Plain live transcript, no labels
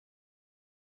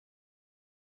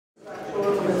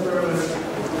thought of an experiment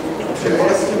to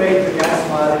estimate the gas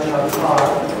mileage of a car.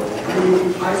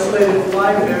 We isolated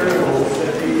 5 variables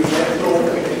that the electoral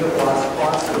picking of last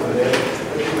class over there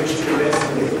that we wish to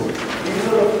estimate. These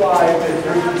are the 5 that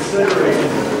we're considering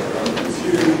to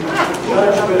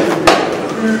judge whether we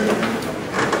improve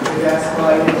the gas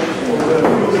mileage or the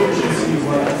fuel efficiency,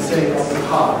 one can say, of the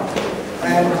car.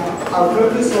 And our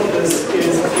purpose of this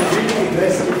is to really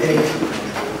investigate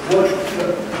what the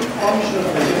function of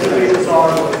the generators are,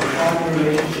 what the primary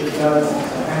relationship does,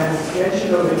 and as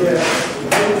mentioned over here, the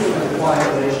difference in the client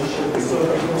relationship, so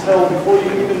that you can tell before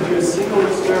you even do a single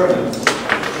experiment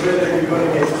whether you're going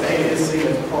to get anything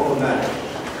that's problematic.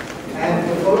 And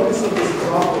the focus of this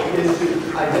example is to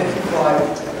identify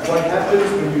what happens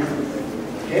when you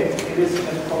get anything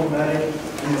that's problematic,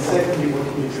 and secondly, what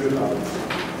can you do about it.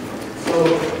 So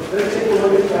let's take a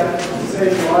look at that. Say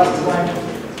last time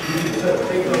you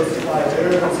take those 5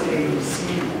 variables A, B, C.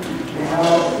 We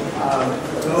now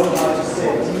know how to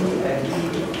set D and E.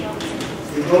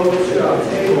 We go to our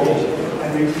table and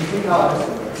we can pick out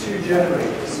 2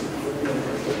 generators.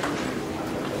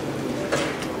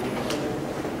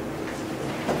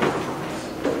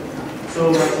 So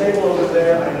my table over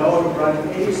there, I know I'm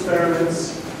running 8 experiments.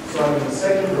 So I'm in the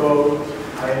second row.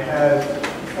 I have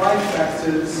 5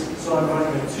 factors, so I'm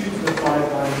running a 2 to the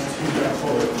 5 minus 2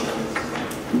 factorial.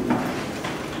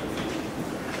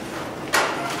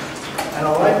 And I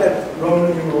like that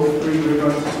Roman numeral 3, we're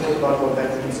going to talk about what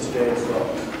that means today as well.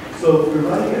 So we're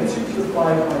running a 2 to the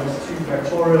 5 minus 2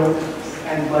 factorial,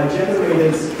 and my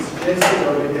generators suggested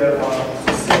over here are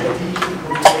to set D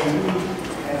equal to AE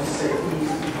and to set E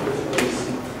equal to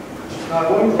AC. Now I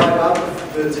won't write out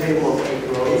the table of 8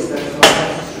 rows, that's not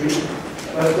necessary.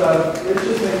 But let's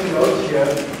just make a note here,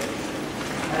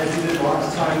 as we did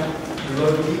last time, we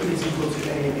wrote D is equal to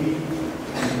AB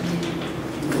and E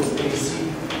equals AC.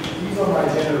 These are my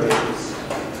generators.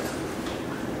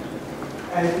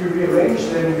 And if we rearrange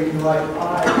them, we can write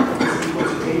I is equal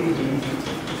to AB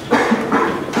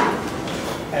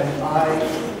and I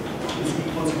is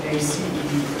equal to ACE.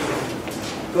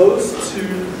 Those 2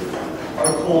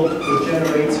 are called the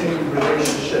generating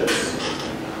relationships.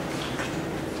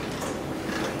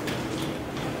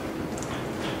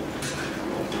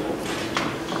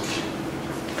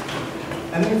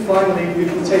 And then finally, we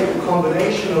can take the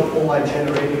combination of all my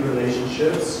generating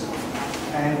relationships,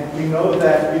 and we know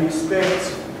that we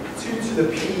expect 2 to the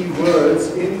P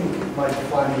words in my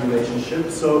defining relationship.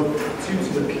 So 2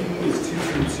 to the P is 2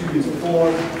 to the 2 is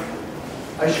 4.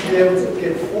 I should be able to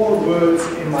get 4 words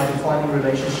in my defining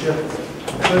relationship.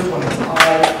 The first one is I.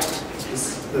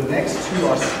 The next 2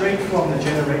 are straight from the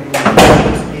generating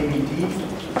relationships, ABD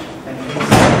and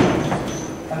AC.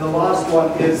 And the last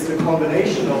one is the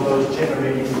combination of those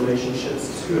generating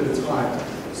relationships, 2 at a time.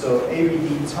 So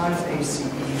ABD times ACE,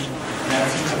 and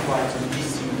that's simplified to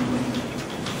BCE.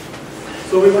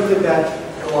 So we looked at that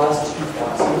the last 2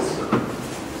 classes.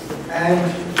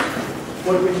 And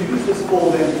what we use this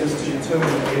for then is to determine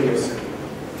aliasing.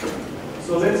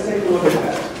 So let's take a look at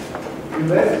that. We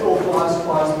left off last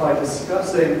class by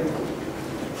discussing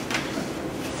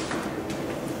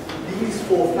these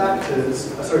 5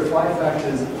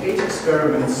 factors, 8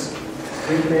 experiments.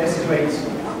 We can estimate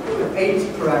 8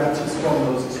 parameters from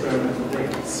those experimental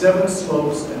data, 7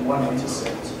 slopes and 1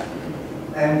 intercept.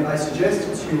 And I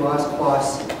suggested to you last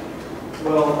class,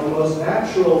 well, the most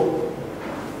natural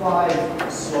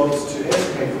 5 slopes to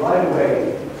estimate right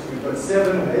away, so we've got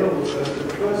 7 available to us, but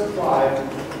the first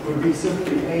 5 would be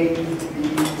simply A, B,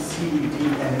 C, D,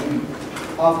 and E.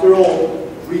 After all,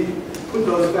 we put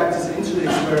those factors into the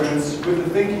experiments with the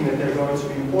thinking that they're going to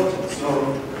be important.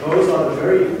 So those are the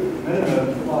very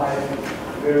minimum 5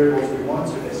 variables we want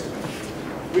to estimate.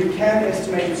 We can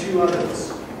estimate 2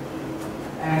 others.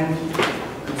 And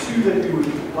the 2 that we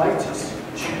would like to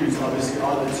choose, obviously,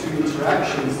 are the 2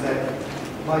 interactions that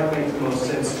might make the most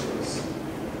sense to us.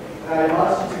 And I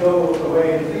asked you to go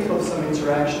away and think of some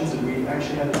interactions, and we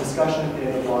actually had a discussion at the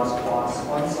end of last class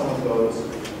on some of those.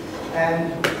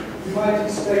 And you might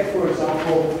expect, for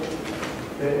example,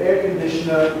 the air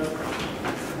conditioner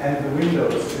and the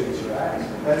windows to interact.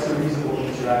 That's a reasonable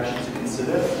interaction to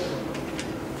consider.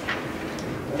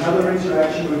 Another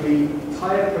interaction would be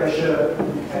tire pressure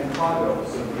and cargo,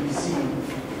 so BC.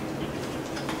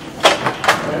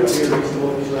 That would be a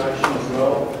reasonable interaction as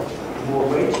well. The more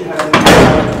weight you have in the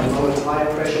car, the lower tire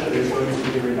pressure, there's going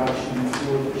to be a reduction in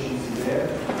fuel efficiency there.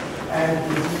 And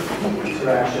the heat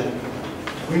interaction,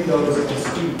 windows and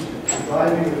speed.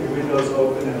 Driving with the windows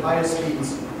open at higher speeds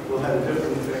will have a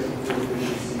different effect on fuel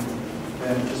efficiency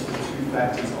than just the 2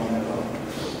 factors on their own.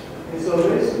 And so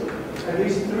there's at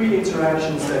least 3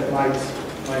 interactions that might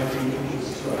might be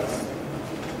interest to us.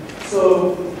 So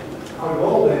our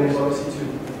goal then is obviously to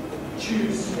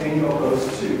choose any of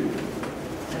those two.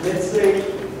 And let's say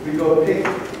we go pick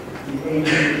the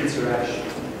AD interaction.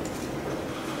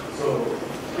 So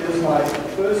here's my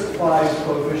first 5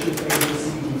 coefficients, A, B, C,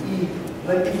 D, E.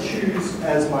 Let me choose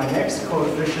as my next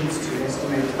coefficients to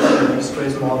estimate the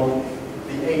stress model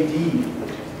the AD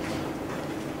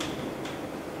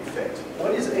effect.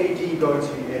 What is AD going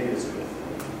to be aliased with?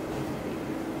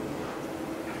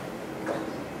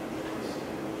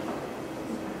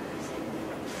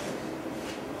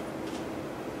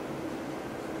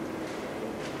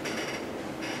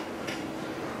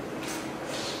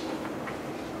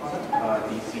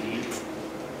 DCE.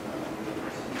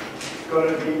 Going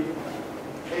to be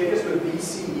aliased with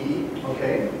DCE,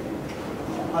 okay?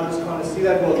 I'm just going to see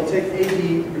that. Well, you take AD,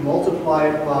 you multiply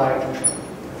it by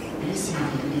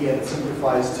BCDE, and it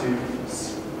simplifies to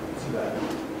that.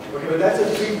 Okay, but that's a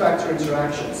 3-factor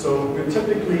interaction, so we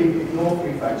typically ignore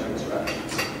 3-factor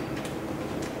interactions.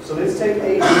 So let's take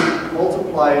AD,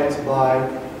 multiply it by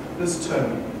this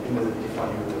term in the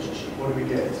defining relationship. What do we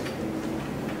get?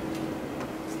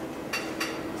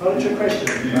 Not a trick question,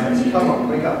 guys. Come on,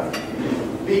 wake up.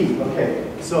 B, okay.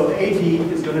 So AD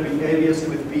is going to be aliased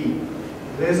with B.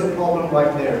 There's a problem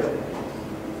right there.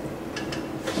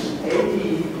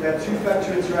 AD, that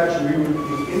 2-factor interaction we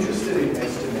would be interested in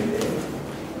estimating,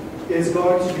 is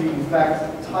going to be in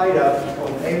fact tied up or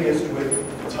aliased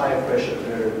with the tire pressure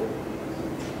variable.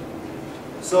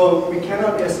 So we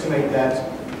cannot estimate that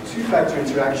 2-factor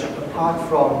interaction apart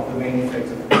from the main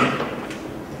effect of B.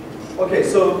 Okay,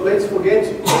 so let's forget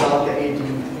about the AD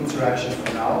interaction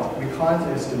for now. We can't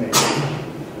estimate it.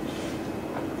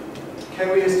 Can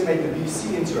we estimate the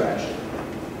BC interaction?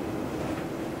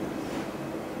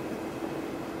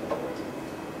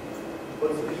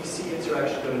 What's the BC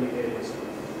interaction going to be aliased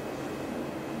with?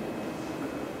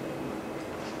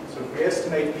 So if we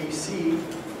estimate BC,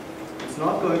 it's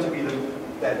not going to be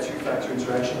that 2-factor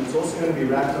interaction. It's also going to be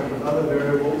wrapped up with other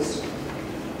variables.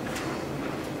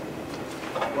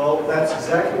 Well, that's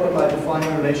exactly what my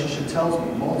defining relationship tells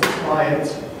me. Multiply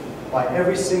it by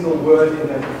every single word in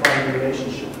that defining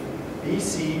relationship.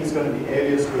 BC is going to be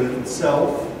aliased with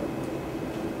itself,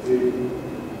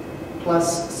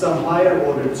 plus some higher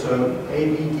order term,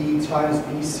 ABD times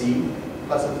BC,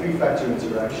 plus a 3-factor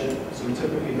interaction. So we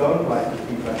typically don't write the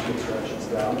 3-factor interactions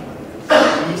down.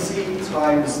 BC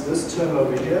times this term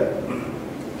over here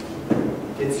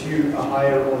gets you a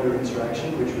higher order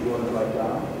interaction, which we want to write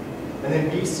down. And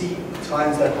then BC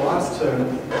times that last term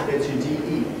gets you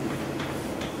DE.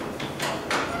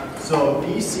 So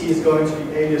BC is going to be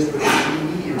aliased with the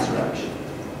DE interaction.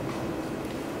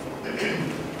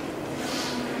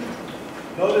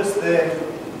 Notice that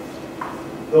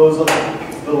those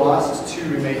are the last 2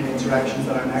 remaining interactions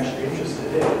that I'm actually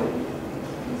interested in.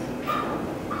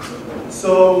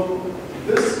 So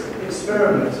this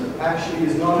experiment actually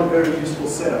is not a very useful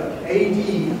setup.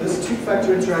 AD, this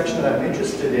 2-factor interaction that I'm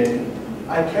interested in,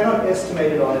 I cannot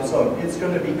estimate it on its own. It's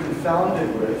going to be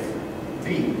confounded with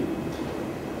B.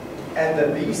 And the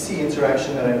BC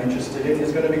interaction that I'm interested in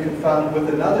is going to be confounded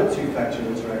with another 2-factor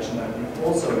interaction that I'm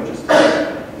also interested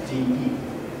in, DE.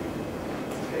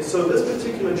 Okay, so this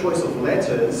particular choice of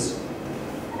letters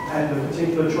and the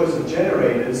particular choice of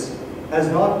generators has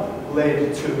not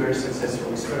led to a very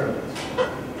successful experiment.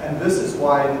 And this is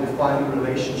why the defining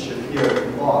relationship here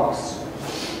in the box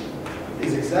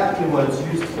is exactly what it's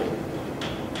used for.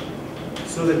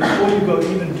 So that before you go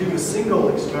even do a single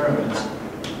experiment,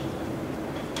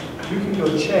 you can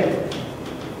go check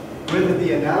whether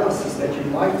the analysis that you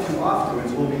might do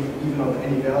afterwards will be even of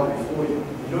any value for you.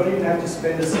 You don't even have to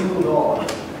spend a single dollar.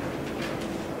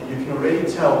 And you can already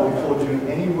tell before doing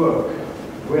any work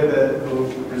whether the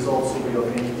results will be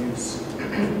of any use.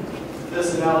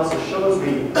 This analysis shows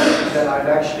me that I've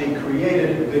actually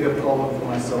created a bigger problem for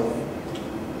myself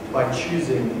by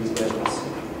choosing these letters.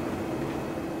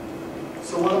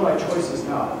 So what are my choices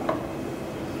now?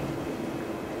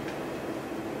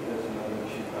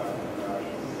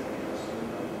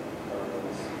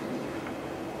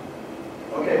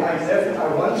 Okay, I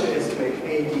want to estimate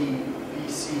AD,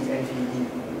 BC, and DE.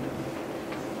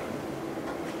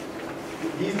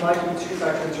 These might be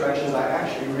 2-factor interactions I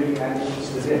actually really am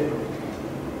interested in.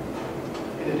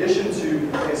 In addition to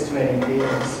estimating A, B,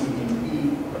 C, D, E,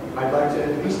 I'd like to at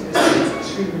least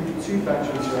estimate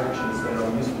 2-factor interactions that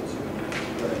are useful to me.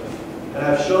 Right. And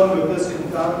I've shown with this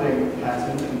confounding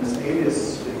pattern and this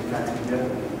alias pattern here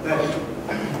that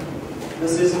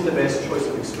this isn't the best choice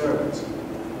of experiment.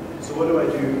 So what do I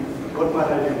do? What might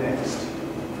I do next?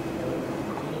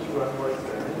 Run more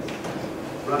experiments.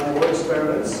 Run more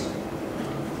experiments.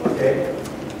 Okay,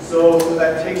 so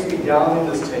that takes me down in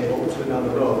this table to another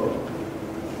row.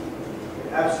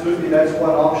 Absolutely, that's one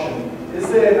option. Is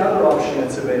there another option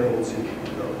that's available to you,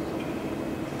 though,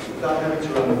 without having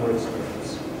to run more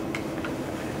experiments?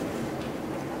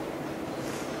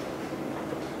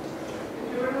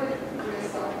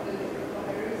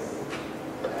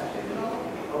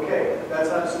 Okay, that's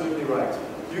absolutely right.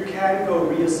 You can go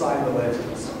reassign the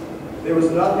letters. There was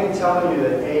nothing telling you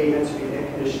that A had to be air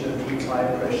conditioner, B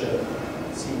tire pressure,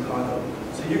 C condom.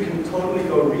 So you can totally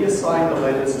go reassign the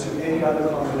letters to any other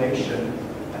combination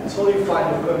until you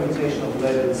find a permutation of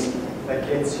letters that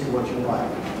gets you what you like.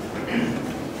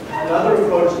 Another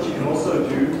approach that you can also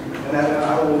do, and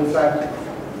I will in fact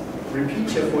repeat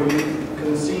here for you because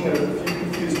I'm seeing a few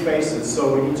confused faces,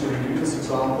 so we need to redo this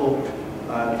example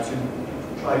to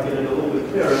try to get it a little bit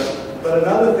clearer. But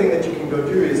another thing that you can go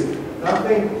do is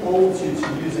nothing holds you to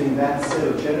using that set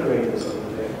of generators over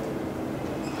there.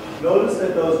 Notice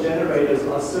that those generators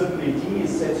are simply D is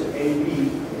set to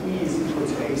AB, E is equal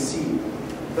to AC.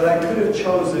 But I could have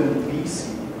chosen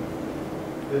BC.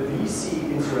 The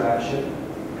BC interaction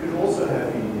could also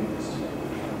have been used.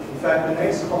 In fact, the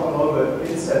next column over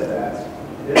inset that.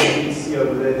 There's a BC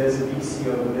over there, there's a BC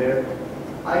over there.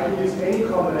 I can use any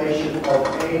combination of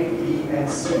A, B, and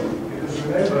C. Because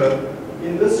remember,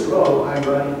 in this row, I'm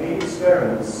running 8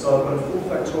 experiments, so I've got a full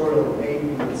factorial of A, B,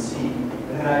 and C.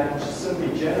 And then I can just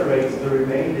simply generate the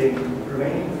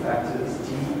remaining factors,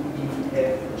 D, E,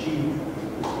 F, G,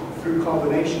 through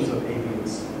combinations of A, B, and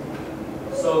C.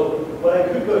 So what I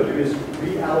could go do is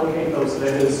reallocate those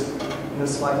letters in a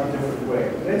slightly different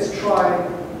way. Let's try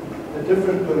a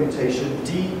different permutation,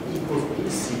 D equals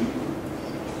BC,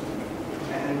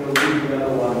 and we'll do the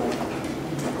other one,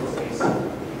 E equals AC.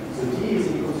 So D is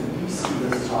equal to BC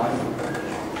this time.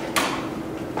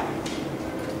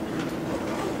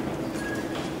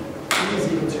 E is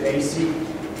equal to AC.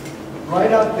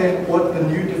 Write out then what the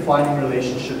new defining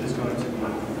relationship is going to be.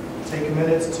 Take a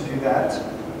minute to do that.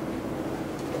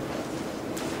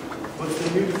 What's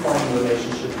the new defining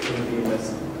relationship going to be in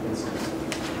this instance?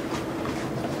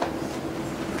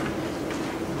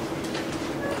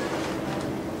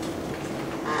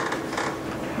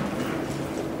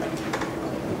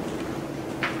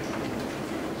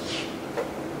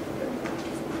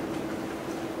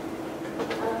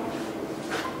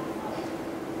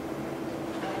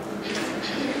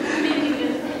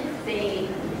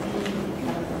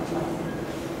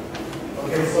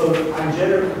 Okay, so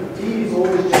D is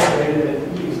always generated and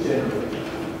E is generated.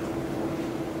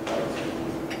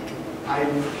 I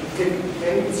pick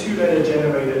any two-letter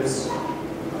generators.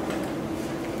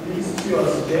 These two are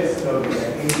suggested over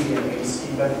there, A, B, and AC,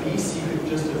 but BC could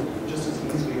just as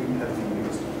easily have been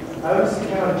used. I obviously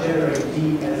cannot generate D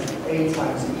as A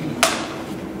times E.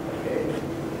 Okay,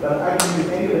 but I can use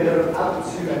any letter up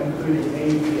to and including A,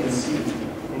 B, and C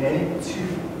in any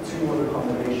two-order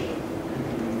combination.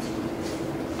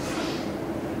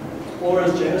 Or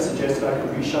as Jenna suggested, I could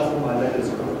reshuffle my letters.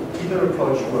 Either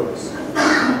approach works.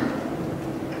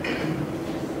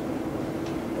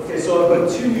 Okay, so I've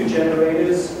got two new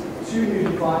generators, two new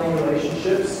defining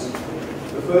relationships.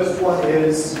 The first one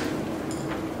is,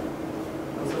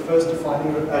 what's the first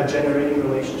defining generating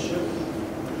relationship?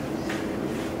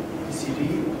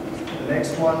 BCD. The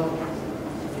next one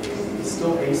is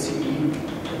still ACE.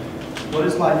 What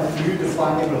is my new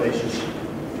defining relationship?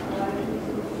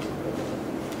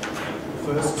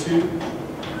 First two,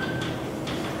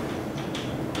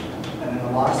 and then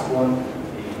the last one,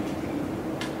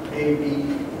 A, B.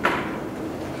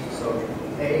 So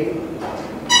A,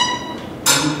 B,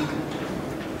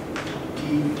 D,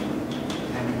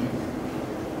 and E.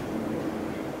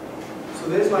 So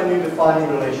there's my new defining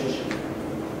relationship.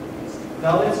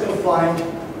 Now let's go find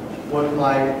what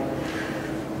my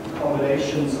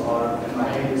combinations are and my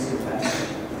Hayes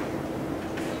capacity.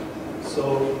 So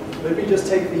let me just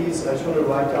take these, I just want to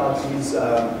write out these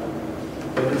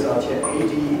letters out here,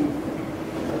 AD.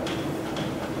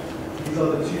 These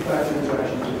are the two-factor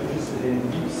interactions we're interested in,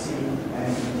 BC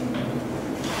and D.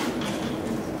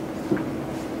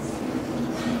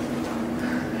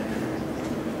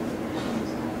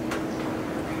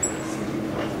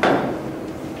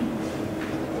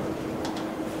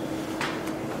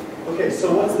 Okay, so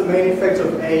what's the main effect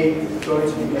of A going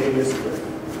to be A listed with?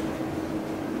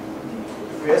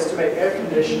 We estimate air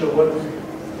conditioner,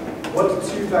 what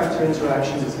two-factor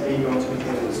interactions is A going to be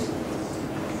used?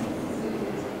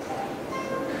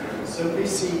 Simply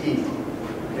CE.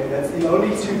 Okay, that's the only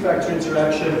two-factor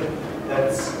interaction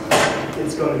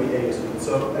it's going to be A listed.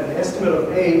 So an estimate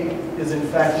of A is in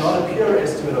fact not a pure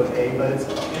estimate of A, but it's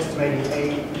estimating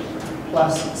A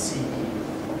plus CE.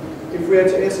 if we had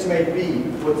to estimate B,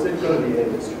 what's it going to be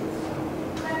aliased with?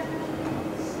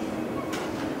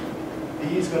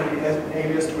 B is going to be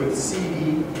aliased with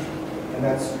CD, and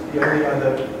that's the only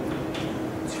other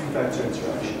two-factor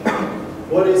interaction.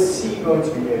 What is C going to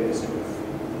be aliased with?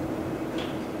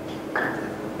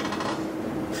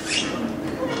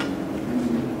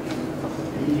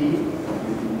 BD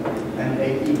and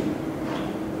AE.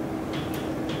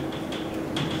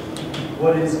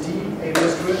 What is D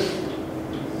aliased with?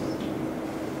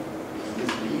 Is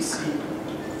BC,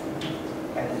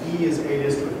 and E is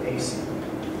aliased with AC.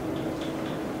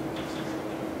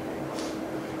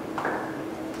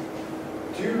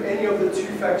 Do any of the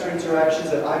two-factor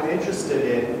interactions that I'm interested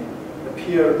in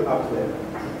appear up there?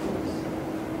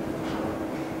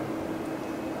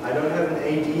 I don't have an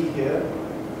AD here.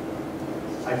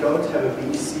 I don't have a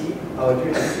BC. Oh, I do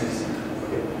have BC.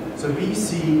 Okay. So BC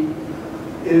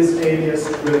is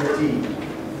aliased with D.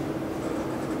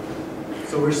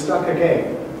 So we're stuck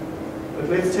again. But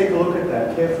let's take a look at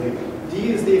that carefully.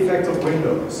 D is the effect of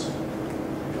windows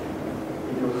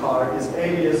in your car, is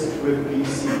aliased with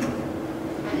BC.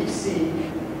 BC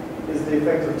is the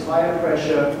effect of tire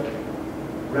pressure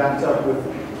wrapped up with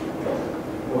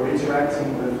or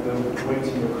interacting with the weight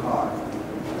in your car.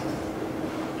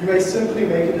 You may simply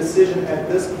make a decision at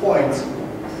this point,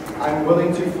 I'm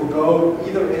willing to forego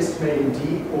either estimating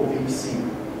D or BC.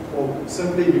 Or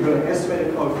simply you're going to estimate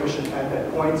a coefficient at that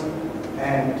point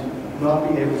and not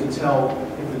be able to tell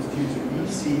if it's due to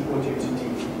BC or due to D.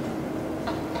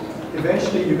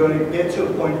 Eventually you're going to get to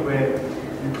a point where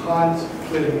you can't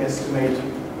clearly estimate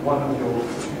one of your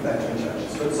two-factor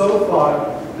interactions. So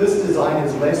far, this design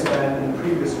is less bad than the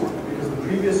previous one, because the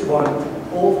previous one,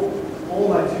 all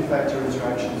my two-factor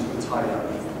interactions were tied up.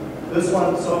 This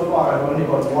one, so far, I've only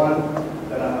got one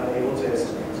that I'm unable to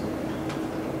estimate.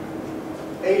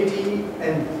 AD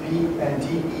and B and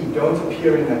DE don't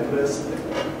appear in that list.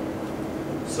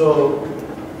 So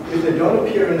if they don't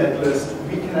appear in that list,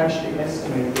 we can actually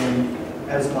estimate them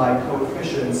as my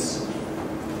coefficients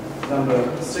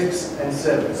number 6 and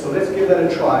 7. So let's give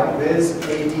that a try. There's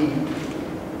AD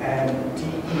and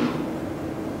DE.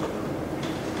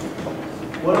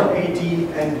 What are AD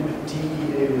and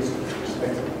DE aliased with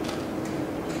respectively?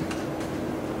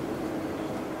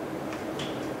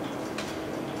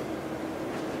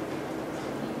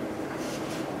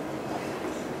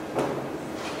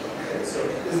 Okay, so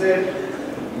is there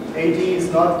AD is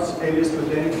not aliased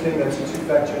with anything, that's a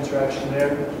two-factor interaction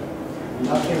there.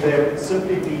 Nothing there,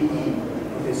 simply BE.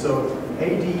 Okay, so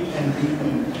AD and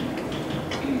BE.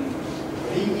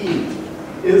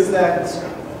 BE, is that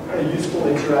a useful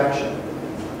interaction?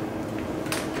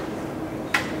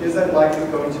 Is that likely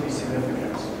going to be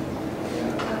significant?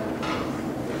 Yeah.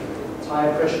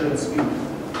 Tire pressure and speed.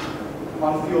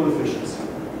 On fuel efficiency.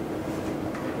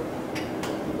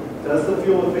 Does the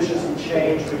fuel efficiency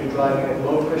change when you're driving at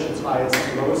low pressure tires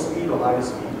at lower speed or higher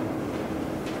speed?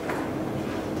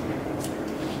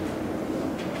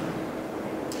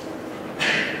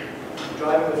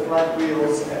 Driving with flat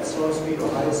wheels at slow speed or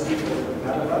higher speed doesn't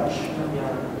matter much.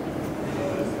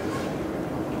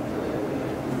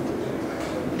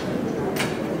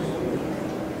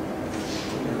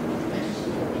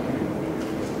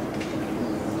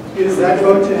 Is that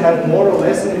going to have more or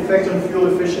less an effect on fuel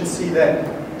efficiency than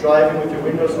driving with your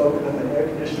windows open and the air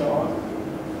conditioner on?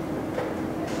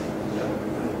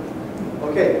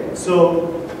 Okay, so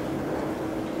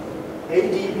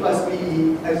AD plus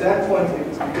BE, at that point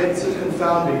it gets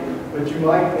confounding, but you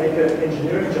might make an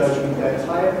engineering judgment that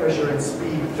tire pressure and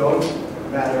speed don't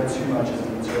matter too much as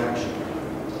an interaction.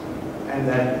 And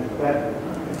that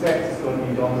effect is going to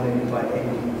be dominated by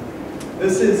AD.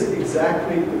 This is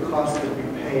exactly the cost that we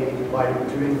pay by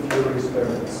doing fewer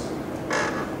experiments.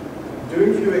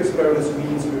 Doing fewer experiments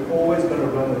means we're always going to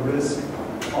run the risk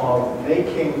of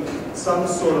making some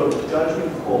sort of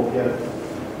judgment call here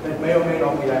that may or may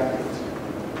not be accurate.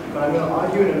 But I'm going to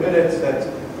argue in a minute that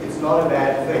it's not a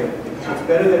bad thing. It's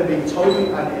better than being totally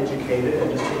uneducated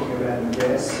and just taking a random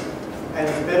guess. And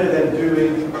it's better than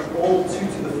doing all 2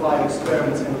 to the 5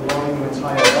 experiments and blowing your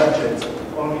entire budget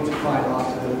only to find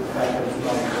after the fact that it's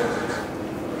not important.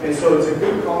 Okay, so it's a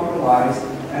good compromise,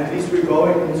 and at least we're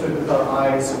going into it with our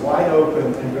eyes wide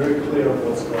open and very clear of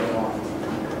what's going on.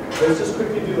 Let's just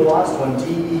quickly do the last one,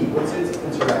 DE. What's its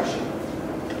interaction?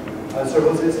 So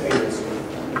what's its alias?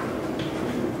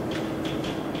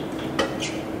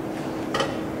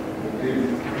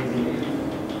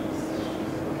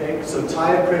 Okay, so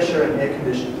tire pressure and air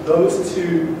conditioning. Those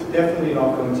two definitely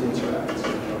not going to interact.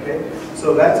 Okay,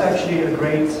 so that's actually a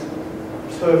great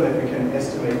term that we can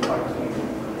estimate quite cleanly.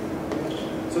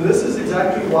 So this is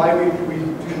exactly why we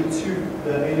do the into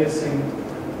the aliasing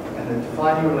and the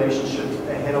defining relationship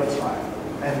ahead of time.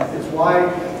 And it's why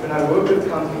when I work with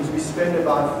companies, we spend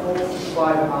about 4 to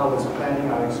 5 hours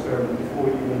planning our experiment before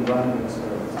we even run the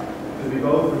experiment. Because we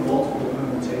go through multiple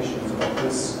implementations of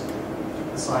this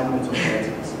assignment of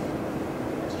data.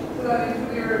 So that means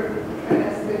we are trying to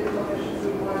estimate the coefficients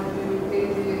we want to do,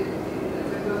 maybe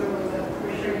like those are ones that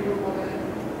we're sure you will want to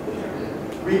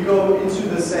determine. We go into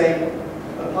the same,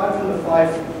 apart from the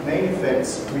 5 main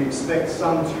effects, we expect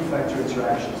some two-factor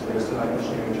interactions based on our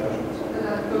engineering judgments. And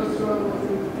that those two are the ones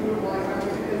we would want to have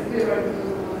because theoretically those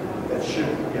are the ones that That should,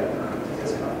 yeah.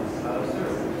 Yes, Carl. Is there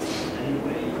any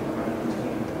way you can run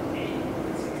between 8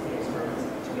 and 16 experiments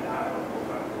to add a full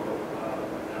factor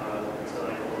to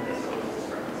like limit those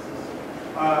discrepancies?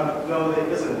 No, there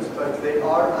isn't, but there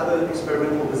are other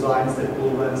experimental designs that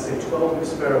will run, say, 12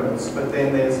 experiments, but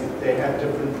then they have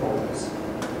different problems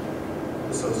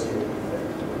associated with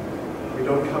them. We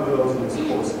don't cover those in this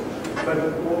course. But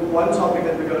one topic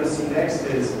that we're going to see next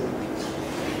is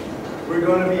we're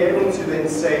going to be able to then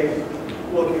say,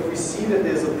 look, if we see that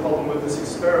there's a problem with this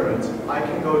experiment, I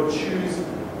can go choose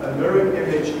a mirror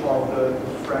image of the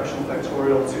fractional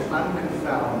factorial to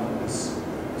unconfound this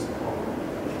problem.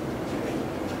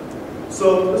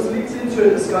 So this leads into a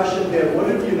discussion here. What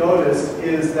have you noticed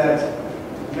is that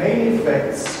main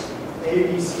effects,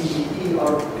 A, B, C, D, E,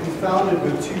 are confounded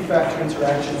with two-factor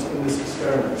interactions in this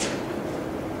experiment.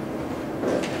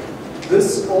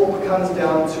 This all comes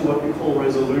down to what we call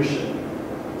resolution.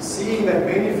 Seeing that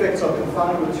main effects are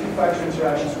confounded with two-factor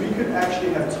interactions, we could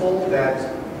actually have told that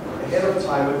ahead of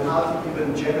time without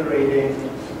even generating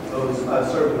those,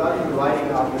 without even writing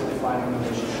out the defining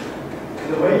relationship. And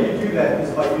the way you do that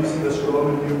is by using this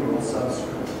Roman numeral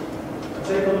subscript.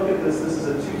 Take a look at this. This is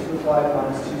a 2 to the 5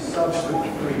 minus 2 subscript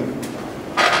 3.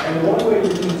 And one way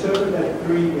you can interpret that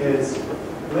 3 is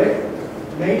let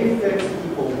main effects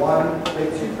equal 1, let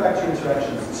two-factor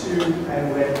interactions 2,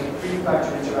 and let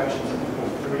three-factor interactions equal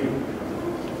 3.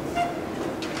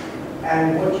 And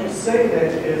what you say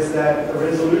then is that the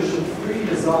resolution 3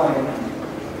 design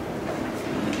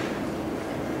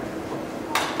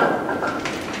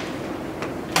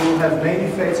will have main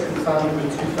effects confounded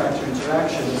with two-factor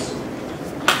interactions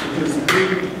because 3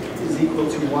 is equal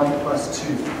to 1 plus 2.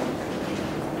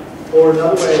 Or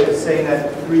another way of saying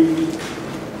that 3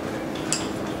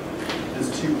 is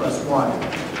 2 plus 1.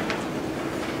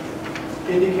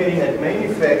 Indicating that main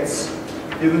effects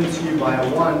given to you by a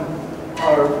 1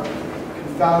 are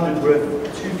confounded with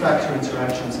two-factor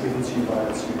interactions given to you by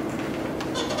a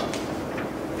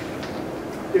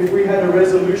 2. If we had a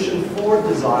resolution 4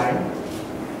 design,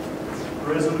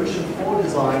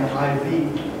 IV,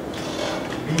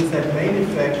 means that main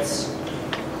effects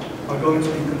are going to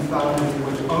be confounded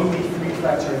with only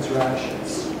three-factor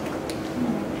interactions.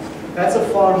 That's a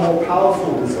far more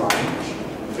powerful design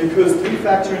because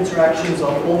three-factor interactions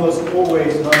are almost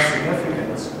always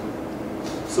non-significant.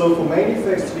 So for main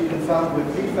effects to be confounded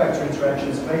with three-factor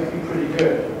interactions may be pretty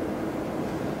good.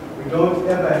 We don't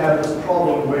ever have this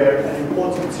problem where an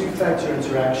important two-factor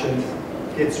interaction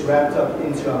gets wrapped up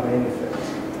into our main effect.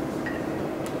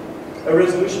 A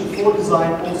resolution 4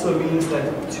 design also means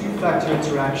that two-factor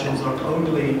interactions are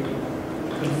only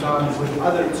confounded with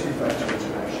other two-factor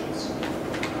interactions.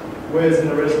 Whereas in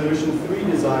a resolution 3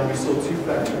 design, we saw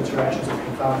two-factor interactions are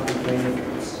confounded with main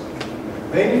effects.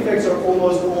 Main effects are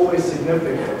almost always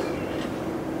significant,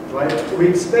 right? We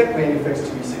expect main effects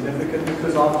to be significant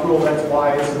because after all, that's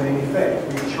why it's a main effect.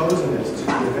 We've chosen it to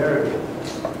be a variable.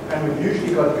 And we've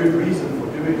usually got good reason for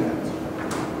doing that.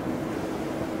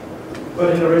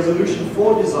 But in a resolution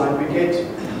 4 design, we get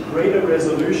greater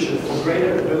resolution or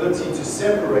greater ability to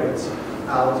separate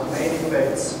out main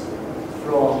effects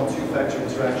from two-factor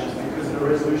interactions. Because in a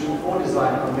resolution 4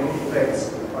 design, our main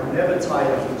effects are never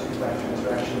tied up with two-factor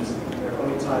interactions. They're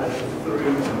only tied up with through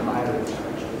and higher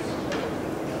interactions.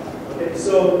 Okay,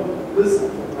 so this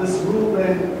rule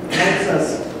then helps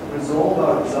us resolve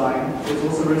our design. There's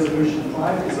also resolution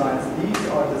 5 designs. These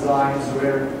are designs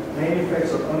where main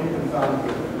effects are only confounded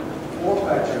with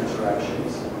four-factor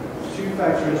interactions,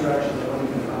 two-factor interactions are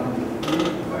only confounded with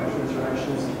three-factor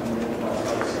interactions, and then vice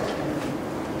versa.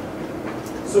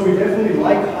 So we definitely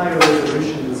like higher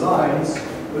resolution designs,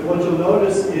 but what you'll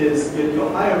notice is that your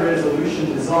higher resolution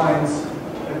designs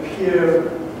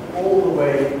appear all the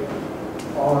way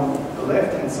on the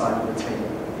left-hand side of the table.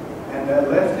 And the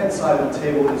left-hand side of the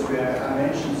table is where I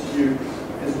mentioned to you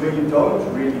is where you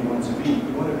don't really want to be.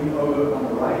 You want to be over on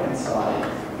the right-hand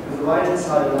side. The right-hand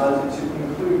side allows you to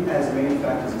include as many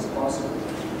factors as possible.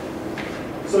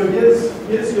 So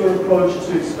here's your approach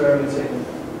to experimenting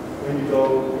when you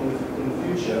go in the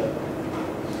future.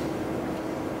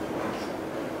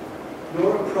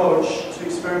 your approach to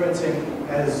experimenting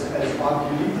as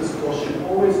after you leave this course should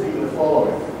always be the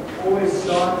following. Always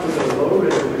start with a low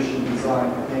resolution design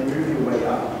and then move your way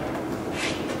up.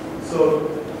 So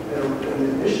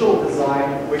an initial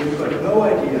design where you've got no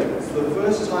idea, it's the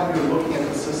first time you're looking at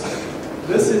the system.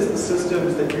 This is the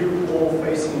systems that you're all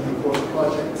facing in your course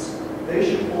projects. They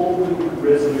should all be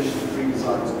resolution 3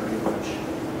 designs pretty much.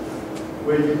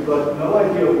 Where you've got no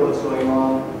idea of what's going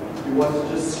on, you want to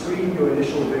just screen your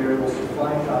initial variables to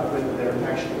find out whether they're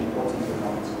actually important or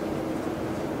not.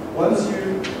 Once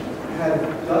you have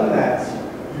done that,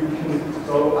 you can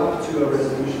go up to a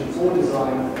resolution 4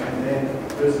 design, and then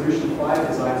resolution 5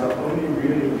 designs are only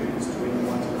really used when you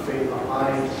want to create a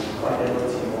high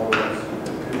fidelity model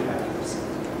with good accuracy.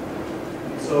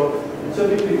 So you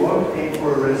typically won't aim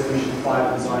for a resolution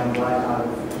 5 design right out of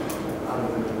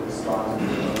the start of the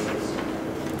process.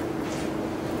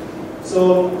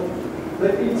 So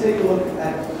let me take a look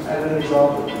at an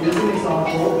example. Here's an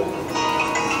example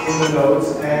in the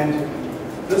notes, and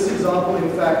this example, in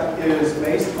fact, is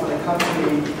based on a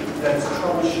company that's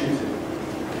troubleshooting.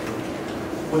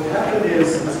 What happened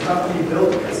is this company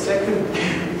built a second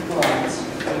plant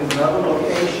in another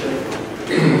location,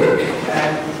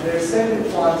 and their second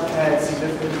plant had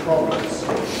significant problems.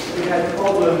 It had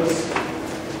problems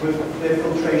with their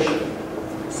filtration.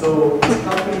 So this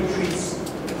company treats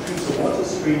a water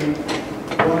stream.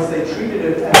 Once they treated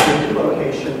it at the new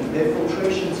location, their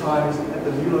filtration times at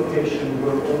the new location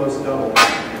were almost double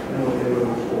than what they were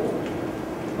before.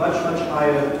 Much, much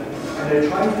higher, and they're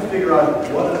trying to figure out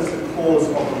what is the cause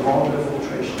of the longer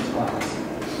filtration times.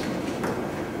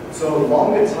 So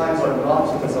longer times are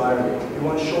not desirable. You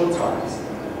want short times.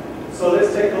 So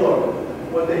let's take a look.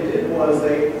 What they did was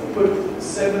they put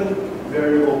 7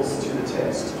 variables to the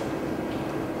test.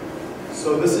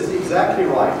 So this is exactly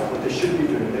right, what they should be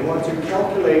doing. They want to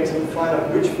calculate and find out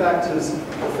which factors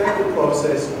affect the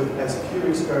process with as few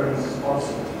experiments as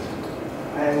possible.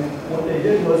 And what they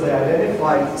did was they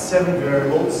identified 7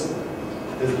 variables.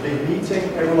 There's a big meeting,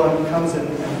 everyone comes in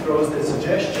and throws their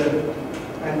suggestion,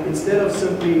 and instead of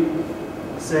simply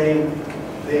saying,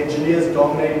 the engineers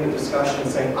dominating the discussion and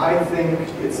saying, I think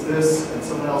it's this, and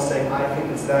someone else saying, I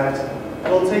think it's that,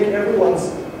 we'll take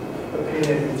everyone's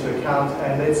opinion into account,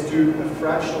 and let's do a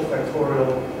fractional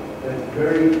factorial that's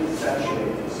very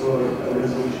saturated, so a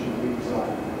resolution we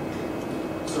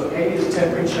design. So A is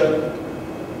temperature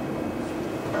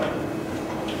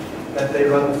that they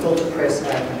run the filter press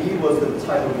at. B was the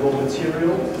type of raw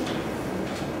material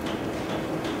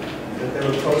that they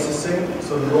were processing.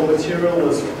 So the raw material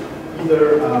was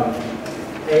either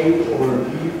A or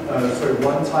B,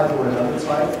 one type or another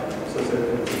type. So it's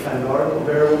a categorical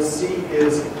variable. C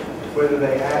is whether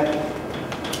they add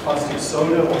caustic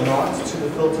soda or not to the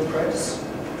filter press.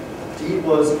 D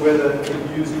was whether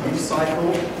it used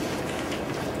recycle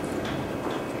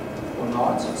or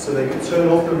not, so they could turn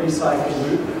off the recycle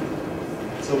loop.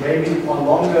 So maybe on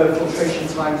longer filtration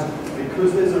times,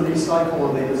 because there's a recycle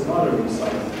or there is not a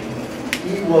recycle.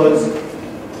 E was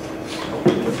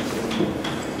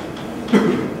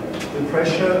the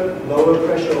pressure, lower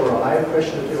pressure or a higher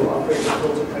pressure that they were operating the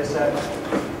filter press at.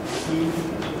 E.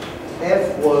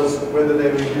 F was whether they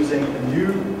were using a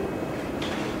new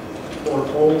or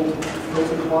old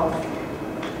filter cloth.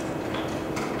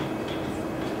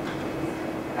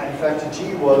 And factor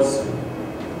G was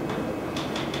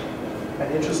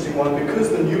an interesting one because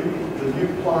the new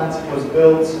plant was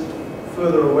built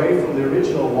further away from the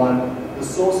original one. The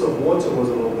source of water was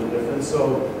a little bit different.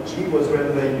 So G was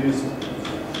whether they used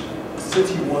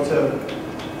city water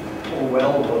or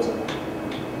well water.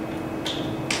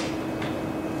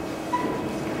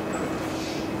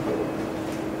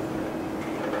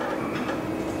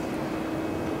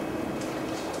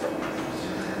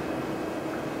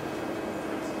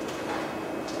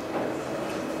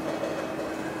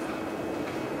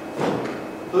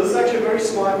 So this is actually a very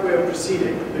smart way of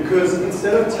proceeding, because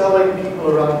instead of telling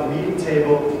people around the meeting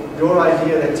table your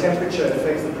idea that temperature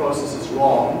affects the process is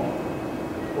wrong,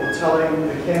 or telling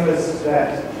the chemist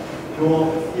that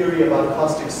your theory about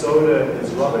caustic soda is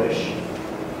rubbish,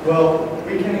 well,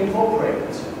 we can incorporate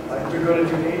it. Like we're going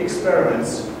to do 8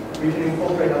 experiments, we can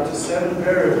incorporate up to 7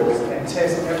 variables and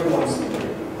test everyone's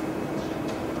theory.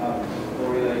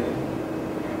 Before we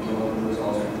go over the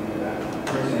results or anything like that,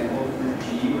 for example, for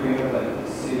G, where you have like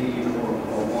city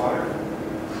or water,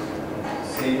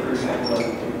 say for example, like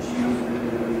if G was really,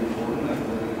 really important, like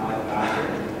really high factor,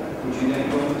 would you then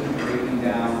go into breaking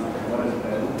down what is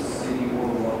about city or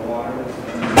water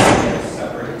and then do a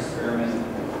separate experiment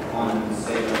on,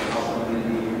 say, like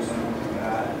alkalinity or something like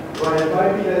that? Right, it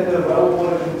might be that the well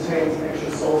water contains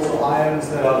extra salts or iron designs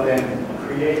that are then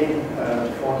creating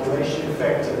a coagulation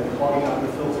effect and then clogging up the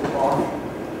filter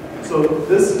path. So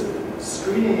this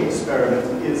screening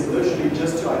experiment is literally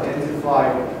just to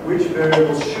identify which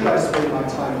variables should I spend my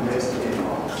time investigating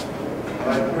on.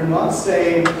 Right? We're not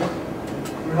saying,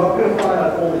 we're not going to find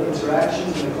out all the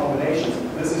interactions and the combinations.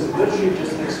 This is literally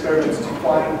just an experiment to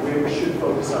find where we should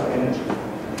focus our energy.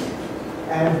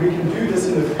 And we can do this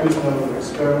in a fewest number of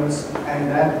experiments, and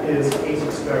that is 8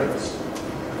 experiments.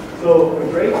 So a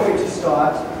great way to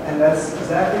start, and that's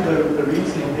exactly the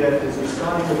reasoning here, is we're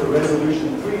starting with a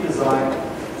resolution-free design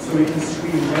so we can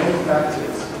screen many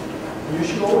factors. You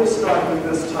should always start with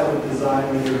this type of design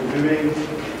when you're doing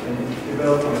and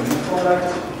developing a new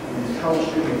product, when you're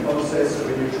troubleshooting a process, or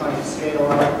when you're trying to scale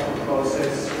up a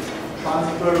process,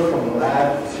 transfer from the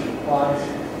lab to the plant.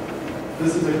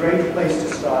 This is a great place to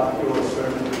start your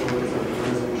experiment with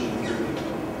resolution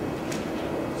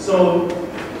 3. So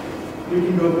we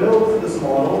can go build this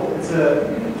model.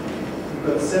 We've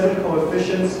got 7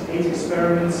 coefficients, 8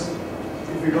 experiments.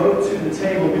 If we go to the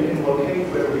table, we can locate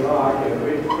where we are here.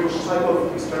 Which type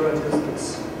of experiment is this?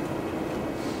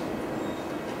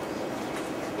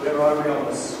 Where are we on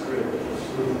this grid?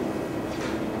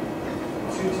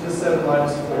 2 to the 7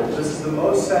 minus 4. This is the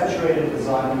most saturated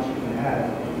design that you can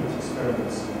have.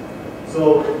 Experiments.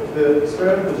 So the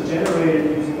experiment was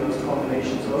generated using those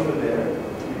combinations over there.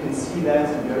 You can see that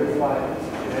and verify it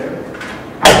there.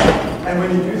 And when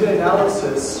you do the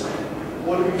analysis,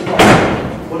 what do we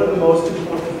find? What are the most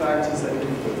important factors that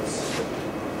influence?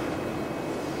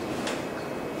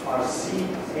 Are C,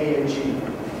 A, and G.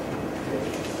 Okay.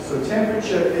 So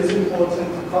temperature is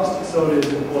important, caustic soda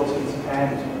is important,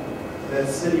 and that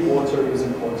city water is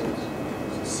important.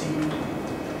 So C,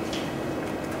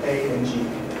 A, and G.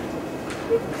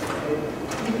 E,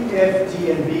 F,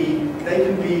 D, and B, they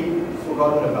can be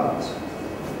forgotten about.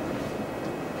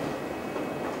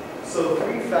 So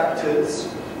 3 factors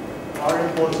are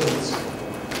important,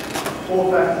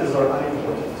 4 factors are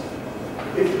unimportant.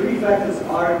 If 3 factors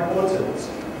are important,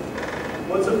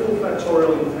 what's a full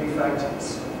factorial in 3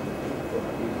 factors?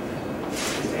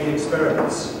 It's 8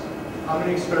 experiments. How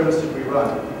many experiments did we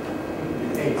run?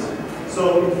 8.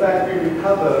 So in fact, we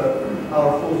recover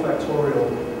our full factorial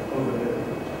over there.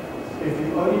 If you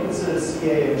only consider C,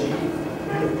 A, and G,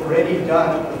 you've already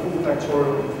done the full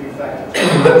factorial in 3 factors.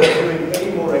 You're not doing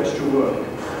any more extra work.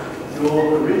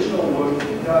 Your original work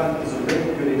you've done is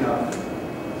already good enough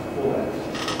for that.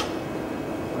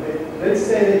 Okay. Let's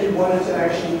say that you wanted to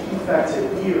actually key factor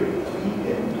E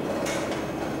in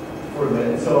for a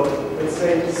minute. So let's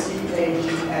say C, A, G,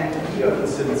 and E are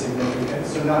considered significant.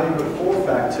 So now you've got 4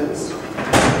 factors.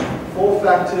 4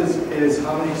 factors is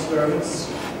how many experiments?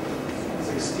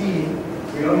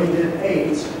 16. We only did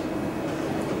 8.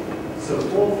 So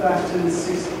 4 factors,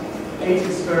 8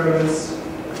 experiments.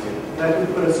 That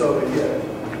would put us over here.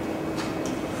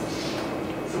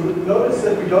 So notice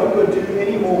that we don't go do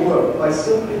any more work. By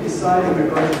simply deciding we're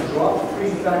going to drop 3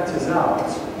 factors out,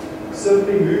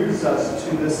 simply moves us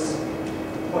to this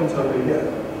point over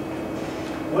here.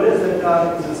 What has that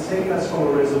done is it's taken us from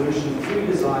a resolution 3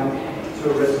 design to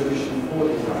a resolution 4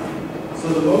 design. So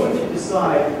the moment you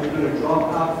decide we're going to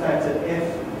drop out factor F,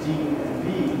 D, and B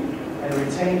and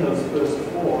retain those first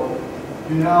 4,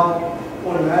 you now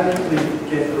automatically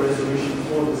get the resolution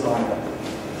 4 design.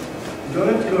 You don't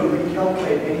have to go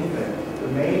recalculate anything. The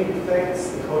main effects,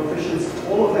 the coefficients,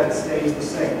 all of that stays the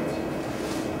same.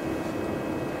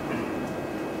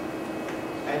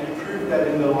 And you prove that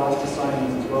in the last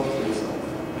assignment as well for yourself.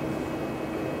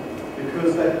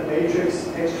 Because that matrix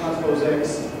X transpose X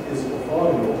is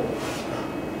orthogonal,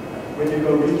 when you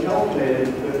go recalculate it,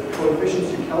 the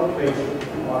coefficients you calculate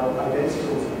are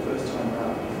identical to the first time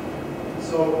around.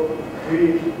 So we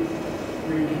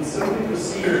can simply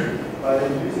proceed by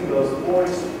then using those 4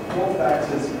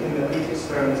 factors in the 8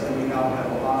 experiments, and we now have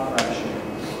a half fraction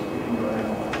we can go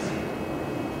analyze.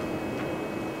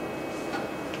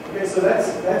 Okay, so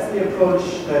that's the approach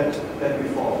that we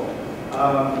follow.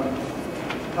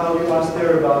 How you asked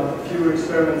there about fewer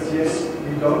experiments. Yes,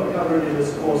 we don't cover it in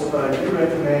this course, but I do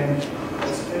recommend,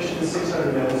 especially the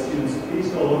 600 level students, please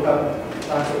go look up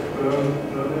classic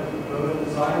Berman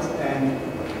designs and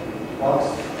Box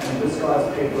and this guy's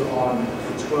paper on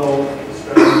the 12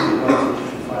 experiments you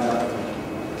can find out.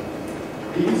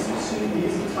 These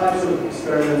types of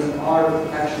experiments are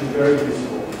actually very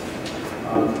useful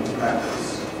in practice.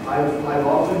 I've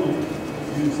often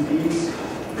used these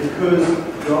because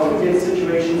you often get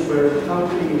situations where a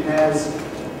company has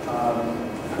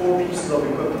 4 pieces of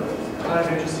equipment. It's kind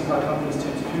of interesting how companies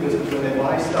tend to do this, because when they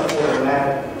buy stuff for a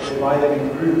lab, they buy them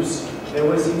in groups. They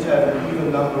always seem to have an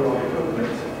even number of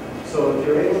equipment. So if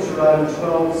you're able to run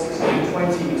 12, 16,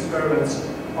 20 experiments,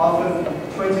 often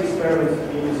 20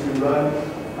 experiments means you run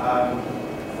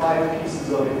 5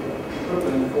 pieces of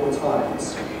equipment 4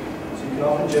 times. So you can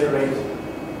often generate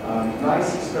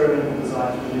nice experimental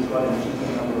designs when you've got an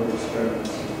even number of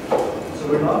experiments. So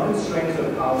we're not constrained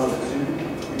to a power of 2.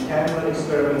 We can run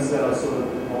experiments that are sort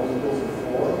of multiples of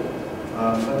 4,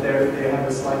 but they have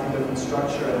a slightly different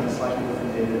structure and a slightly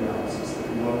different data analysis that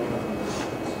we won't cover.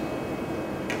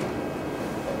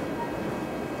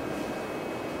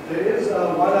 There is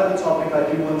one other topic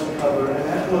I do want to cover, and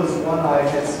that was one I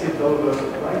had skipped over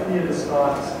right near the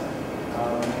start.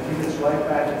 I think it's right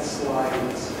back at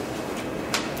slides.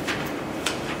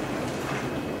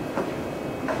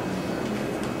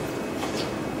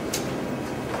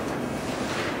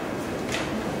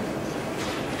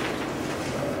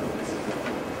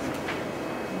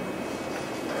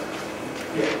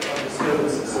 Yeah,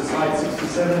 so slide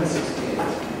 67 and 68.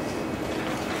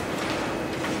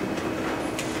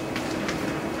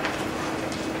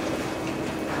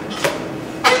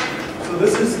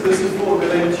 This is for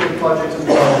related to your project as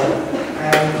well,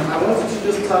 and I wanted to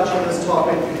just touch on this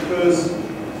topic because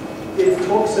it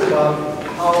talks about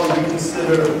how we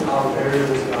consider our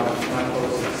variables in our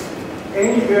process.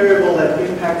 Any variable that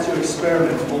impacts your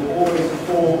experiment will always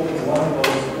fall in one of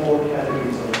those 4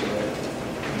 categories over there.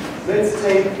 Let's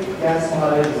take gas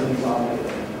mileage as an example.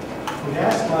 For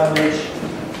gas mileage,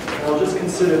 I'll just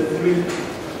consider three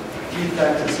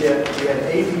factors here. We have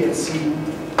A, B, and C.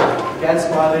 Gas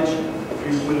mileage,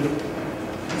 we would have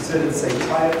considered, say,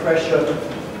 tire pressure.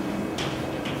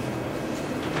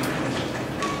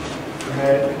 We may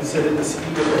have considered the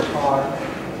speed of the car,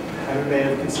 and we may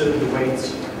have considered the weight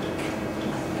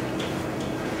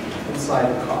inside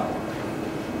the car.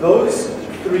 Those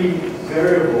 3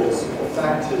 variables or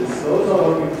factors, those are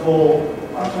what we call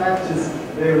our factors.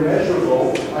 They're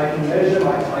measurable. I can measure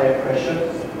my tire pressure.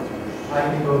 I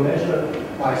can go measure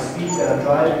my speed that I'm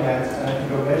driving at, and I can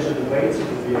go measure the weight of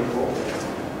the vehicle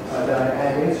that I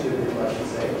add into the vehicle, I should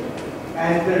say.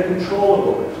 And they're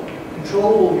controllable.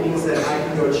 Controllable means that I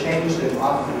can go change them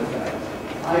after the fact.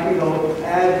 I can go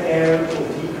add air or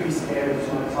decrease air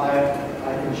to my tire.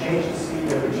 I can change the speed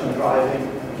at which I'm driving. I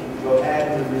can go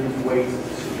add and remove weight to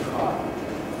the car.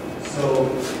 So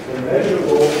they're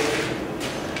measurable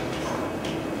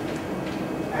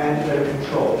and they're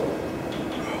controlled.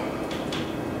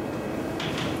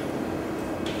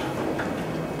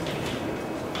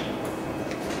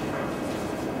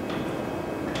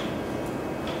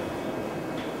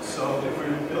 So if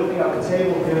we're building up a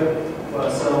table here for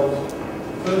ourselves,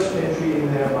 the first entry in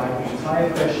there might be tire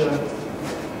pressure.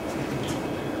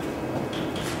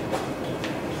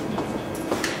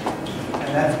 And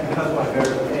that's because my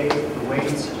variable A, the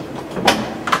weight,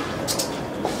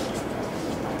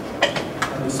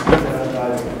 and the speed that I'm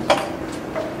driving.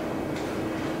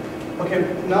 Okay,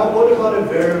 now what about a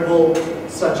variable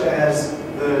such as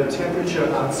the temperature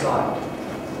outside?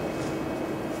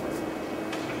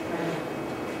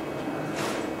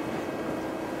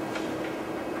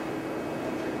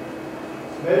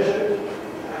 Measured,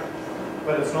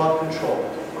 but it's not controlled.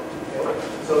 Okay?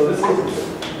 So this is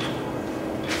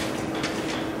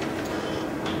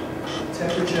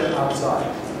temperature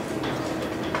outside.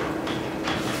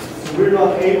 So we're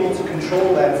not able to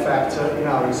control that factor in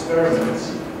our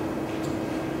experiments.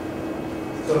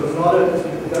 So it's not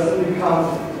it doesn't become,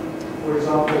 for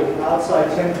example,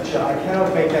 outside temperature. I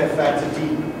cannot make that factor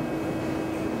D.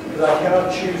 Because I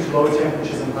cannot choose low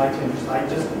temperatures and high temperatures. I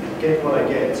just get what I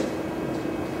get.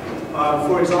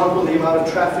 For example, the amount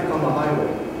of traffic on the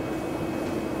highway.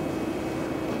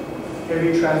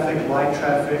 Heavy traffic, light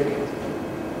traffic.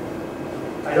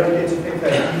 I don't get to pick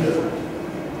that either.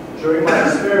 During my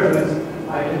experiment,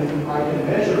 I can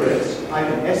measure it. I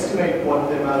can estimate what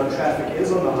the amount of traffic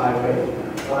is on the highway,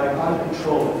 but I can't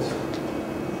control it.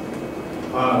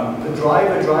 The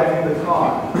driver driving the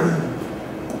car.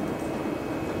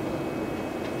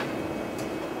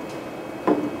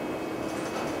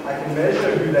 I can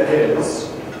measure who that is,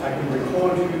 I can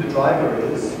record who the driver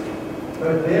is,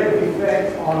 but their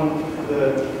effect on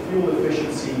the fuel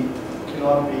efficiency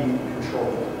cannot be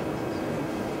controlled.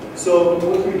 So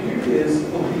what we do is,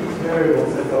 for these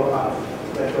variables that go up,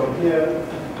 that go here,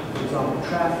 for example,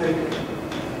 traffic,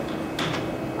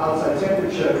 outside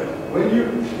temperature, when you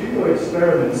do your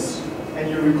experiments and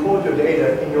you record your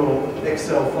data in your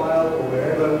Excel file or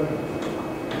wherever,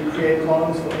 you create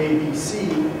columns for A, B, C.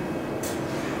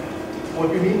 What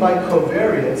we mean by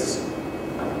covariates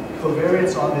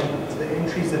are the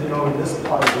entries that go in this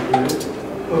part of the grid.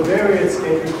 Covariates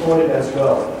get recorded as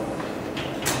well.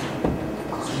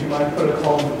 So you might put a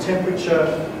column for temperature,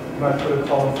 you might put a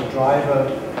column for driver,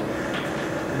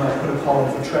 you might put a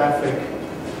column for traffic,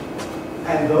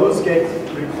 and those get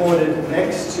recorded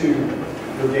next to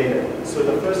your data. So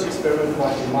the first experiment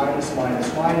might be minus,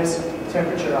 minus, minus,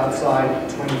 temperature outside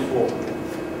 24.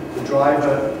 The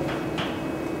driver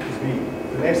is me.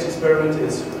 The next experiment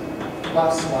is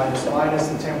plus, minus, minus,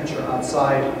 the temperature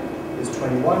outside is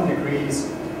 21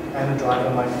 degrees, and the driver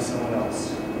might be someone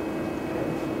else.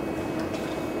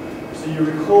 So you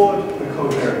record the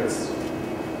covariates.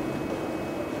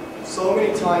 So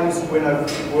many times when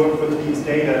I've worked with these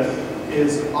data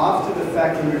is after the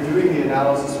fact when we're doing the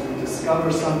analysis, we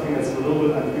discover something that's a little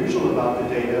bit unusual about the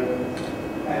data,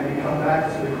 and we come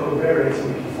back to the covariates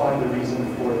and we can find the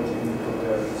reason for it in the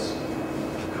covariates.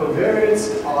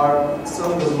 Covariates are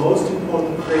some of the most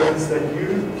important things that you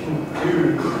can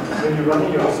do when you're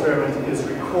running your experiment is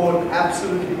record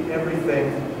absolutely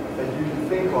everything that you can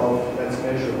think of that's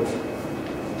measurable.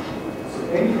 So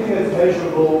anything that's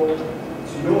measurable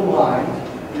to your mind,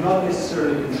 you're not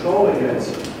necessarily controlling it,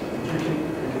 you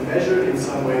can measure it in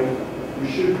some way, you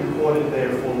should record it there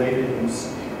for later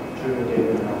use during the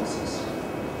data analysis.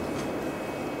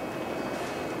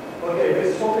 Okay,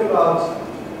 let's talk about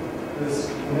the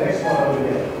next one over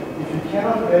here. If you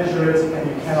cannot measure it and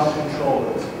you cannot control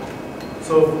it.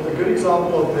 So a good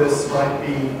example of this might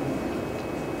be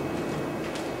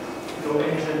your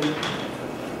engine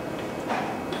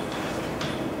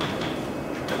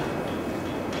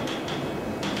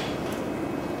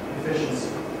efficiency.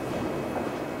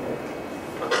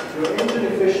 Your engine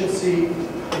efficiency,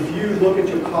 if you look at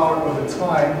your car over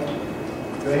time,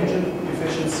 your engine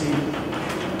efficiency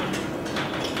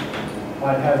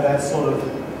might have that sort of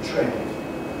trend.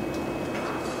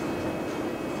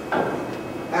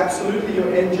 Absolutely,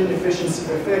 your engine efficiency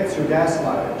affects your gas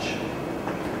mileage.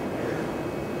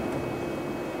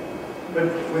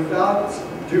 But without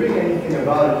doing anything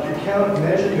about it, you cannot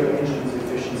measure your engine's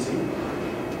efficiency.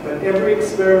 But every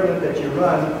experiment that you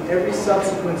run, every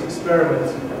subsequent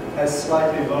experiment has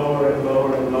slightly lower and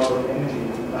lower and lower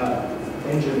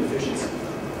engine efficiency.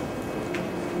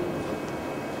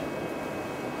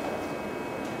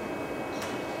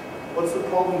 What's the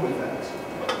problem with that?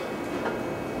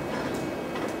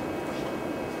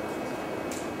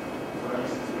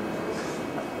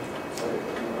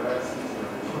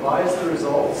 Provides the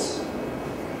results.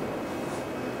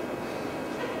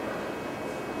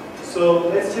 So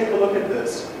let's take a look at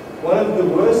this. One of the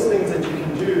worst things that you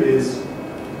can do is,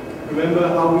 remember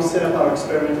how we set up our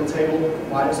experimental table?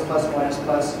 Minus, plus, minus,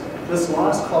 plus. This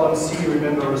last column, C,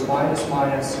 remember, was minus,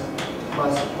 minus,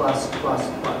 plus, plus, plus,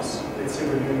 plus. Let's say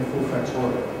we're doing a full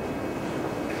factorial.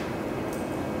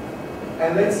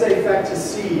 And let's say factor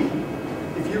C,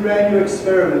 if you ran your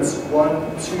experiments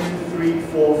 1, 2, 3,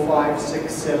 4, 5,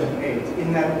 6, 7, 8,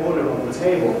 in that order on the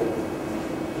table,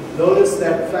 notice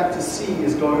that factor C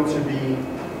is going to be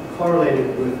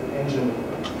correlated with engine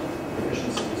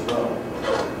efficiency as well.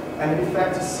 And if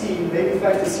factor C, maybe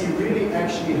factor C really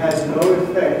actually has no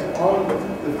effect on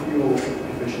the fuel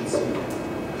efficiency.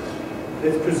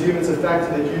 Let's presume it's a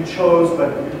factor that you chose, but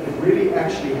it really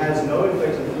actually has no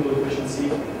effect on fuel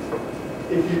efficiency.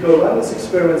 If you go run this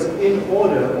experiment in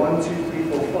order, 1, 2, 3,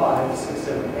 4, 5, 6,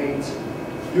 7,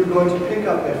 8, you're going to pick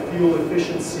up that fuel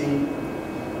efficiency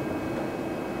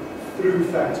through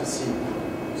factor C.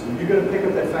 So you're going to pick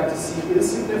up that factor C is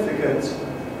significant,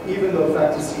 even though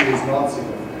factor C is not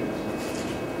significant.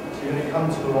 So you're going to come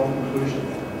to the wrong conclusion.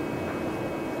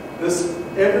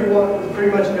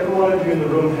 Pretty much everyone of you in the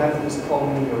room has this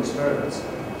problem in your experiments.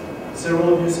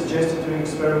 Several of you suggested doing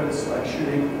experiments like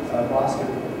shooting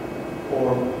basketball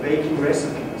or baking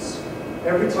recipes.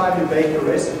 Every time you bake a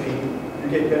recipe, you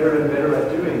get better and better at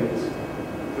doing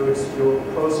it. Your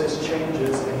process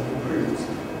changes and improves.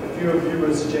 A few of you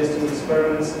were suggesting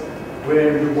experiments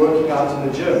where you're working out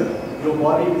in the gym. Your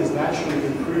body is naturally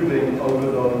improving over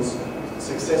those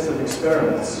successive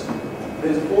experiments.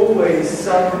 There's always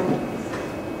some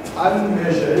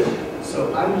unmeasured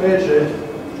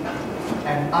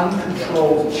and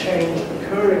uncontrolled change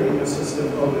occurring in your system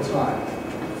over time.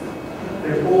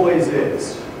 There always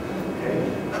is. Okay?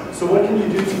 So what can you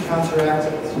do to counteract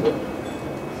it?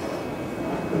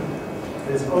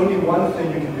 There's only one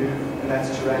thing you can do, and that's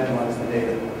to randomize the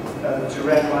data, to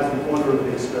randomize the order of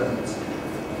the experiments.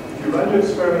 If you run your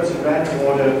experiments in random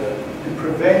order, you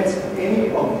prevent any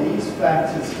of these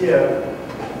factors here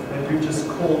that we've just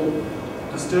called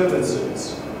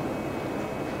disturbances.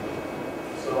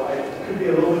 So I could be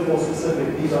a little bit more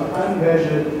specific. These are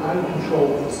unmeasured,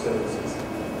 uncontrolled disturbances.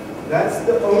 That's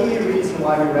the only reason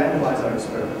why we randomize our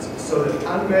experiments, so that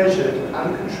unmeasured,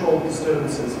 uncontrolled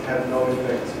disturbances have no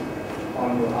effect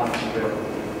on your output variable.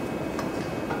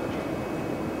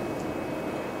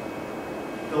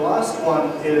 the last one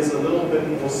is a little bit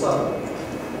more subtle.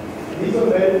 These are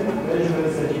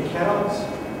measurements that you cannot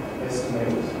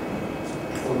estimate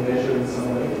or measure in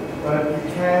some way, but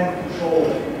you can control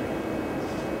them.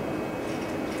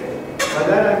 Okay. By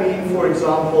that I mean, for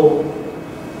example,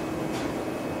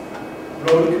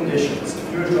 road conditions.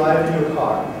 If you're driving your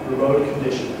car, the road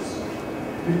conditions.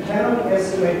 You cannot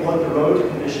estimate what the road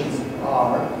conditions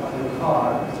are on your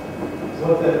car,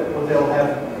 what they'll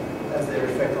have as their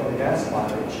effect on the gas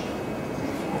mileage.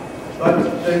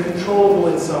 But they're controllable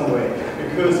in some way.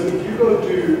 Because if you go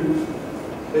do,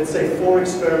 let's say, 4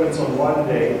 experiments on one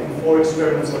day and 4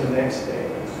 experiments on the next day,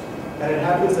 and it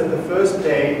happens that the first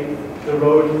day the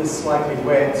road is slightly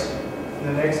wet, and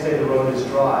the next day the road is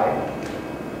dry,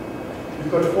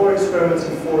 you've got 4 experiments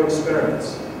and 4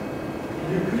 experiments.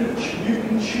 You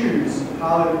can choose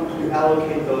how you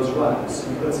allocate those runs.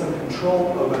 You've got some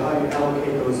control over how you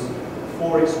allocate those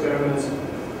 4 experiments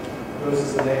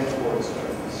versus the next 4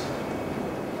 experiments.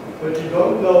 But you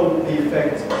don't know the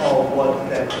effect of what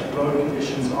that road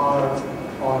conditions are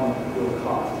on your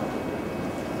car.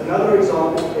 Another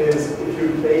example is if you're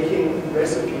baking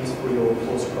recipes for your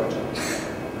course project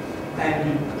and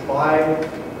you buy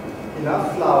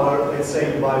enough flour, let's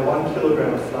say you buy 1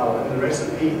 kilogram of flour, and the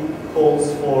recipe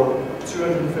calls for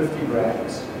 250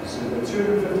 grams. So you've got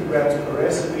 250 grams per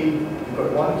recipe, you've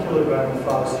got 1 kilogram of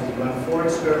flour, so you can run 4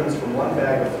 experiments from 1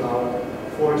 bag of flour,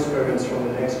 4 experiments from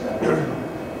the next bag of flour.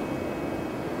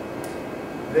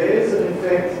 There is an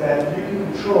effect that you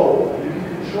can control. You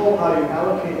can control how you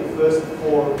allocate the first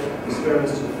 4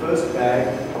 experiments to the first bag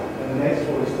and the next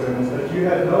 4 experiments, but you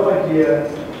have no idea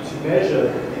to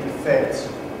measure the effect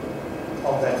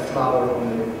of that flour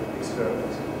on the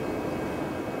experiment.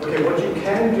 Okay, what you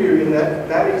can do in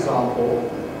that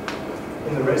example,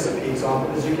 in the recipe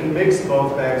example, is you can mix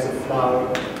both bags of flour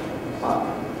up.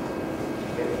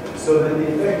 Okay, so that the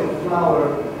effect of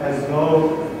flour has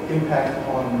no impact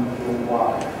on your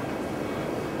Y.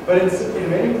 But in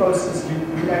many processes,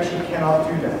 you actually cannot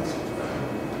do that.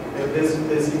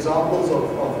 There's examples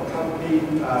of company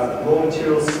raw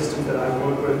materials systems that I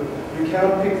work with. You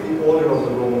cannot pick the order of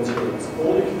the raw materials.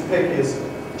 All you can pick is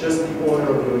just the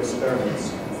order of your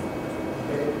experiments.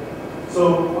 Okay?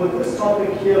 So what this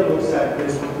topic here looks at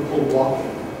is what we call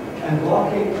blocking. And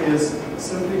blocking is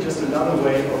simply just another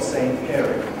way of saying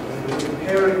pairing. We were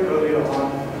pairing earlier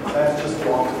on, that's just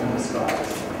blocking in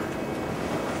disguise.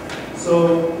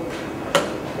 So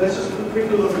let's just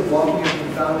quickly look at blocking and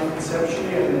confounding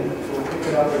conceptually, and then we'll pick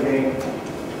it up again.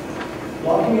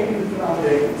 Blocking and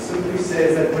confounding simply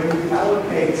says that when you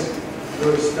allocate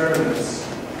your experiments,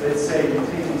 let's say you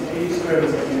take these 8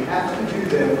 experiments and you have to do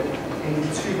them in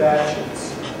 2 batches.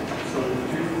 So you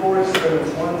do 4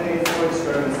 experiments one day, 4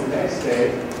 experiments the next day.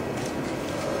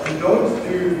 You don't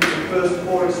do the first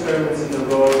 4 experiments in a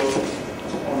row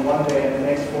on one day and the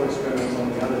next 4 experiments on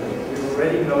the other day. We've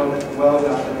already known well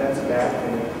enough that that's a bad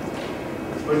thing.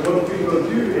 But what we will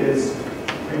do is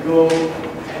we go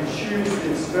and choose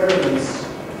the experiments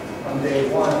on day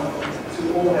 1 to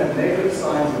all have negative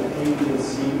signs with A, B, and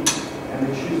C, and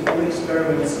we choose all the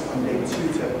experiments on day 2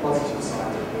 to have positive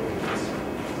signs with A, B, and C.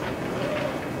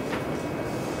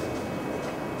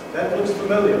 That looks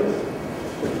familiar,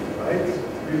 right?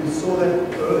 We saw that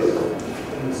earlier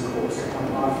in this course on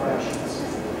R fractions.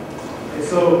 Okay,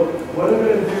 so what I'm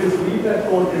going to do is leave that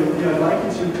thought there. I'd like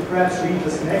you to perhaps read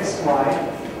this next slide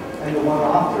and the one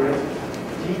after it,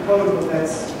 decode what that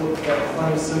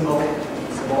funny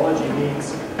symbology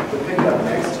means. We'll pick it up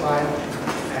next time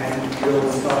and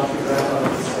we'll start to wrap up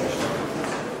this